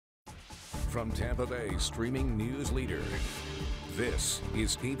From Tampa Bay streaming news leader, this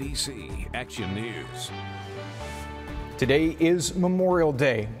is ABC Action News. Today is Memorial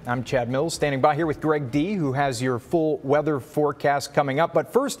Day. I'm Chad Mills, standing by here with Greg D, who has your full weather forecast coming up.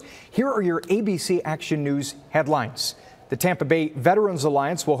 But first, here are your ABC Action News headlines. The Tampa Bay Veterans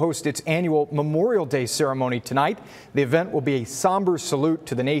Alliance will host its annual Memorial Day ceremony tonight. The event will be a somber salute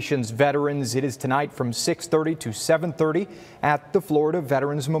to the nation's veterans. It is tonight from 6:30 to 7:30 at the Florida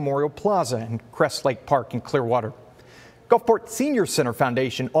Veterans Memorial Plaza in Crest Lake Park in Clearwater. Gulfport Senior Center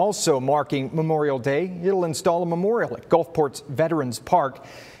Foundation also marking Memorial Day. It'll install a memorial at Gulfport's Veterans Park.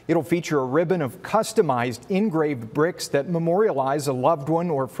 It'll feature a ribbon of customized engraved bricks that memorialize a loved one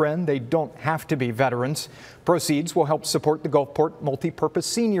or friend. They don't have to be veterans. Proceeds will help support the Gulfport Multipurpose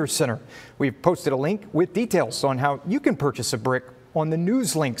Senior Center. We've posted a link with details on how you can purchase a brick on the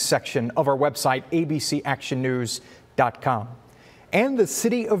news links section of our website, abcactionnews.com. And the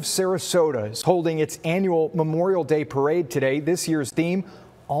city of Sarasota is holding its annual Memorial Day parade today. This year's theme,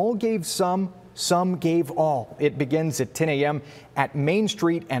 all gave some gave all. It begins at 10 a.m. at Main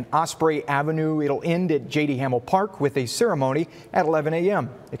Street and Osprey Avenue. It'll end at J.D. Hamill Park with a ceremony at 11 a.m.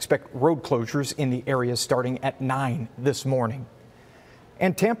 Expect road closures in the area starting at 9 this morning.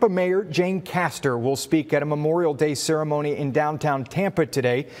 And Tampa Mayor Jane Castor will speak at a Memorial Day ceremony in downtown Tampa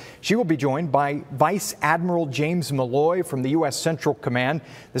today. She will be joined by Vice Admiral James Malloy from the U.S. Central Command.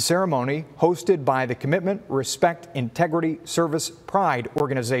 The ceremony hosted by the Commitment, Respect, Integrity, Service, Pride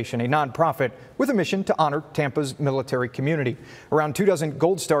organization, a nonprofit with a mission to honor Tampa's military community. Around 24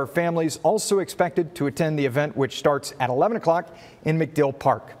 Gold Star families also expected to attend the event, which starts at 11 o'clock in McDill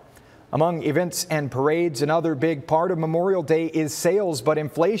Park. Among events and parades, another big part of Memorial Day is sales, but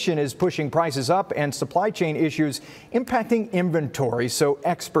inflation is pushing prices up and supply chain issues impacting inventory. So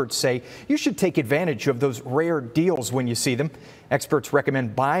experts say you should take advantage of those rare deals when you see them. Experts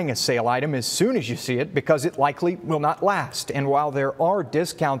recommend buying a sale item as soon as you see it because it likely will not last. And while there are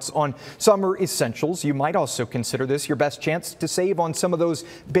discounts on summer essentials, you might also consider this your best chance to save on some of those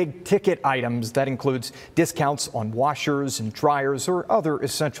big ticket items. That includes discounts on washers and dryers or other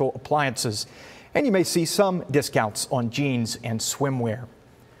essential appliances. And you may see some discounts on jeans and swimwear.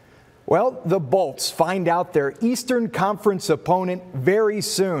 Well, the Bolts find out their Eastern Conference opponent very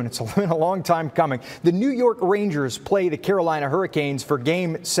soon. It's been a long time coming. The New York Rangers play the Carolina Hurricanes for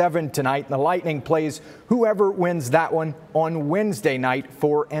Game 7 tonight, and the Lightning plays whoever wins that one on Wednesday night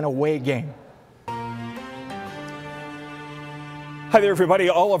for an away game. Hi there, everybody.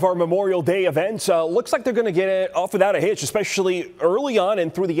 All of our Memorial Day events looks like they're going to get it off without a hitch, especially early on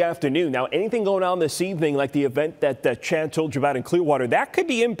and through the afternoon. Now, anything going on this evening, like the event that Chad told you about in Clearwater, that could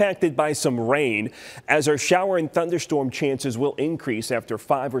be impacted by some rain, as our shower and thunderstorm chances will increase after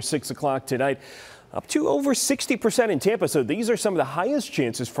 5 or 6 o'clock tonight, up to over 60% in Tampa. So these are some of the highest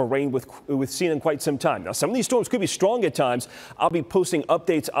chances for rain we've seen in quite some time. Now, some of these storms could be strong at times. I'll be posting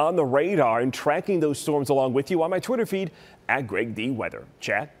updates on the radar and tracking those storms along with you on my Twitter feed at Greg D. Weather.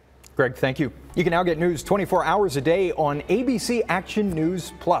 Chad? Greg, thank you. You can now get news 24 hours a day on ABC Action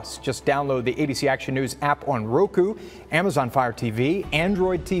News Plus. Just download the ABC Action News app on Roku, Amazon Fire TV,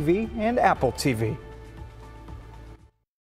 Android TV, and Apple TV.